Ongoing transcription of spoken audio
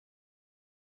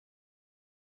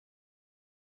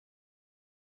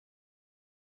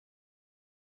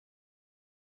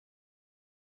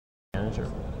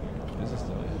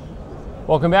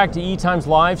Welcome back to E-Times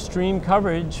live stream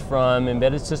coverage from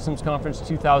Embedded Systems Conference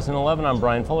 2011. I'm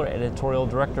Brian Fuller, Editorial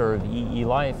Director of EE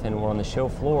Life, and we're on the show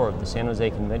floor of the San Jose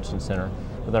Convention Center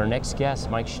with our next guest,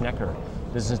 Mike Schnecker,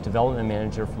 Business Development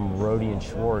Manager from Rohde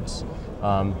Schwarz.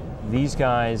 These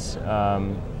guys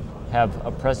have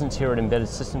a presence here at Embedded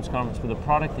Systems Conference with a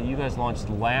product that you guys launched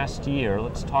last year.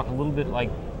 Let's talk a little bit like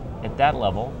at that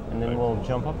level, and then we'll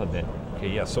jump up a bit. Okay,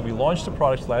 yeah, so we launched the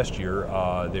products last year.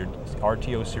 They're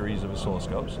RTO series of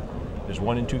oscilloscopes. There's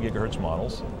 1 and 2 gigahertz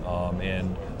models,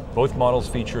 and both models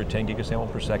feature a 10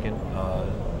 gigasample per second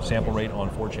sample rate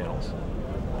on 4 channels,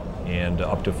 and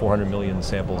up to 400 million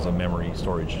samples of memory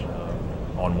storage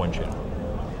on 1 channel.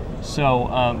 So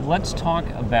let's talk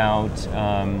about,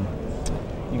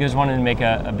 you guys wanted to make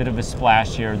a bit of a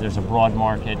splash here. There's a broad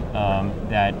market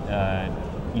that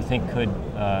you think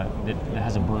that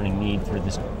has a burning need for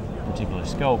this particular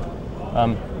scope,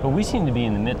 but we seem to be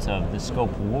in the midst of the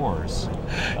scope wars.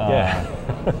 Yeah,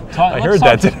 I heard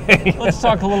that today. Let's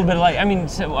talk a little bit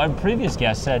so our previous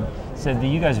guest said that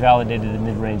you guys validated the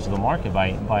mid-range of the market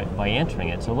by entering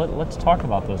it. So let's talk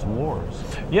about those wars.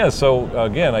 Yeah, so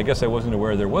again, I guess I wasn't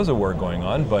aware there was a war going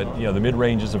on, but the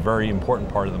mid-range is a very important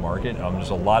part of the market.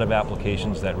 There's a lot of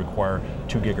applications that require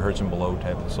 2 gigahertz and below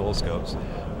type of oscilloscopes.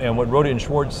 And what Rohde &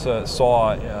 Schwarz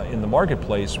saw in the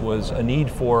marketplace was a need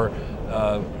for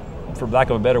lack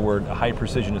of a better word, a high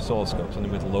precision oscilloscope,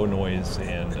 something with low noise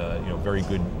and very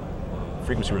good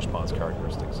frequency response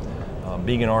characteristics.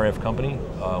 Being an RF company,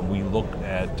 we look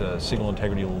at signal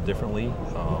integrity a little differently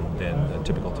than a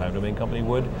typical time domain company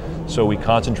would. So we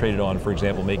concentrated on, for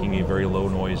example, making a very low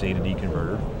noise A to D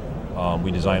converter. We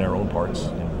design our own parts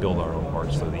and build our own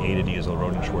parts. So the A to D is a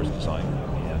Rohde & Schwarz design.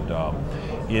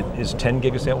 It is 10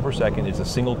 gigasample per second. It's a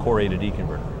single core A to D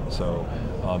converter. So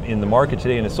in the market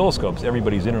today in oscilloscopes,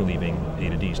 everybody's interleaving A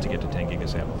to Ds to get to 10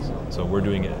 gigasamples. So we're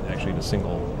doing it actually the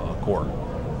single core,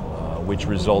 which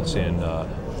results in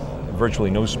virtually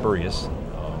no spurious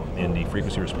in the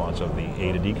frequency response of the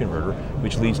A to D converter,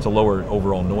 which leads to lower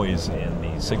overall noise in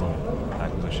the signal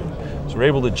acquisition. So we're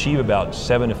able to achieve about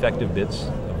 7 effective bits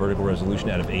of vertical resolution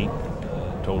out of 8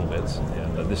 total bits,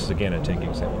 and this is again at 10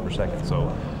 gigasample per second.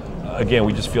 So again,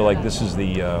 we just feel like this is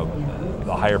the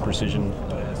higher precision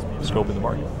scope in the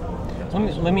market.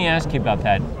 Let me ask you about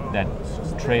that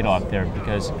trade-off there,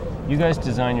 because you guys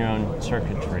design your own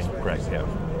circuitry. Correct, yeah.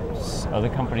 Other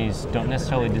companies don't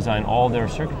necessarily design all their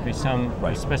circuitry. Some,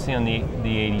 right, especially on the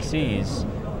ADCs,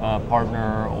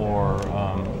 partner or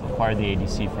acquire the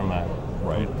ADC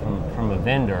from a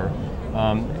vendor,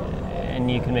 and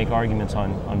you can make arguments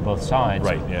on both sides.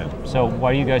 Right, yeah. So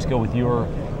why do you guys go with your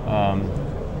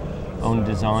own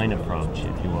design approach,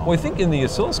 if you will? Well, I think in the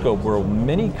oscilloscope world,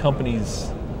 many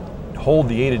companies hold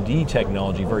the A to D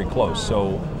technology very close.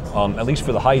 So at least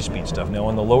for the high-speed stuff. Now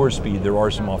on the lower speed, there are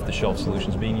some off-the-shelf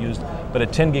solutions being used, but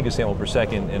at 10 gigasample per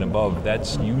second and above,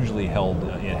 that's usually held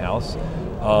in-house.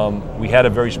 We had a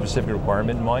very specific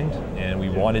requirement in mind, and we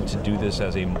wanted to do this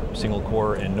as a single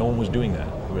core, and no one was doing that.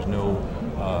 There was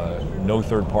no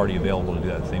third party available to do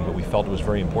that thing, but we felt it was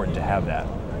very important to have that.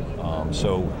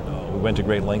 So we went to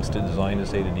great lengths to design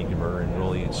this A to D converter and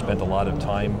really spent a lot of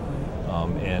time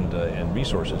and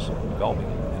resources developing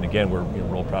it. And again, we're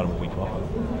real proud of what we come up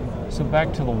with. So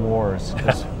back to the wars.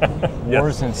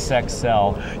 Wars in sex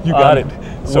sell. You got it.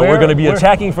 So we're going to be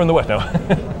attacking from the west. No.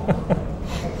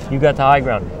 You got the high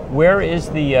ground. Where's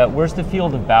the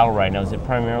field of battle right now? Is it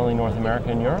primarily North America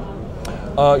and Europe?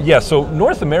 Yeah, so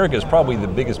North America is probably the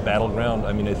biggest battleground.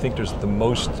 I mean, I think there's the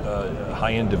most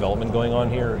high-end development going on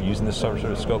here using this sort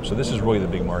of scope, so this is really the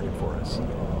big market for us.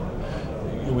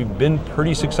 We've been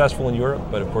pretty successful in Europe,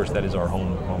 but of course that is our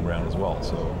home ground as well,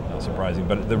 so not surprising,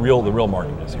 but the real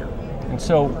market is here. And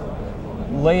so,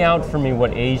 lay out for me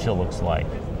what Asia looks like.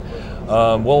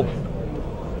 Well,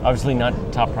 obviously not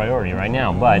top priority right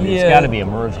now, but it's got to be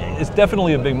emerging. It's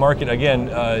definitely a big market. Again,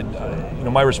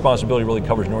 my responsibility really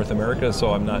covers North America,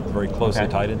 so I'm not very closely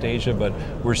tied into Asia, but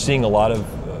we're seeing a lot of,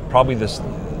 probably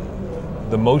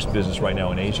the most business right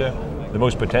now in Asia. The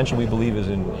most potential, we believe, is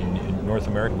in North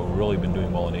America, but we've really been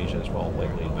doing well in Asia as well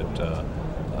lately. But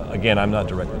again, I'm not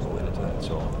directly related to that.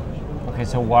 So. Okay,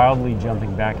 so wildly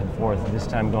jumping back and forth, this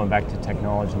time going back to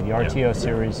technology. The RTO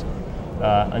series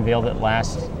unveiled it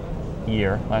last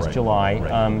July.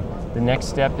 Right. The next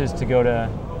step is to go to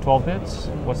 12 bits.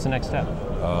 What's the next step?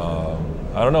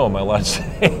 I don't know, am I allowed to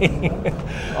say?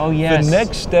 Oh yes. The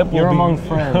next step will be... You're among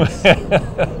friends.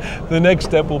 The next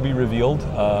step will be revealed.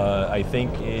 I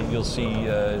think you'll see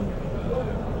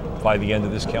by the end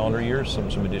of this calendar year some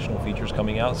additional features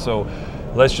coming out. So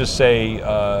let's just say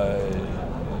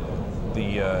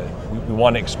we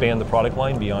want to expand the product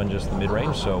line beyond just the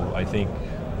mid-range. So I think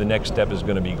the next step is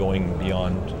going to be going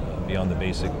beyond the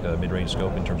basic mid-range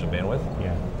scope in terms of bandwidth.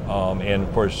 Yeah. And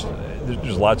of course,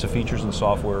 there's lots of features and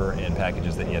software and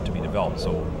packages that yet to be developed.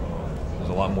 So there's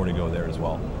a lot more to go there as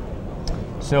well.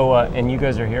 So, and you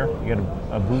guys are here? You got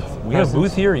a booth? We have a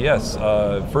booth here, yes.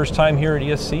 First time here at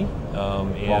ESC,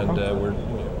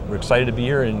 and we're excited to be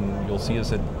here, and you'll see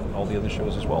us at all the other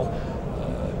shows as well.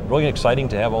 Really exciting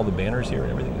to have all the banners here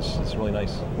and everything. It's really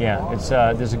nice. Yeah, it's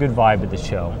there's a good vibe at the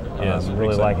show. Yes,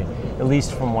 really like it. At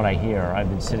least from what I hear. I've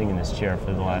been sitting in this chair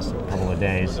for the last couple of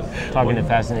days, talking to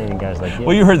fascinating guys like you.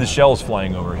 Well, you heard the shells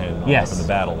flying overhead yes. from the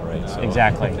battle, right? So.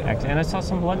 Exactly. And I saw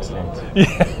some bloodstains.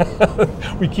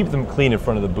 Yeah. We keep them clean in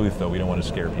front of the booth, though. We don't want to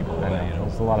scare people away. I know.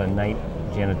 There's a lot of night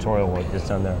janitorial work that's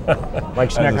done there. Mike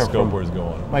Schnecker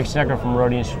from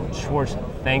Rohde Schwarz,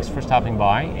 thanks for stopping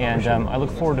by, and I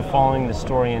look forward to following the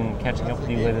story and catching up with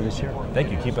you later this year.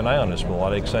 Thank you. Keep an eye on us. A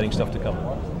lot of exciting stuff to come.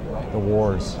 The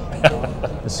wars,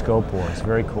 the scope wars,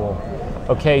 very cool.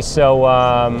 Okay, so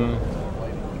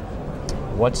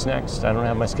what's next? I don't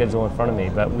have my schedule in front of me,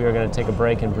 but we are going to take a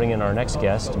break and bring in our next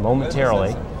guest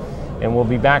momentarily. And we'll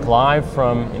be back live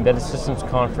from Embedded Systems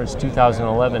Conference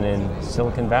 2011 in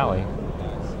Silicon Valley.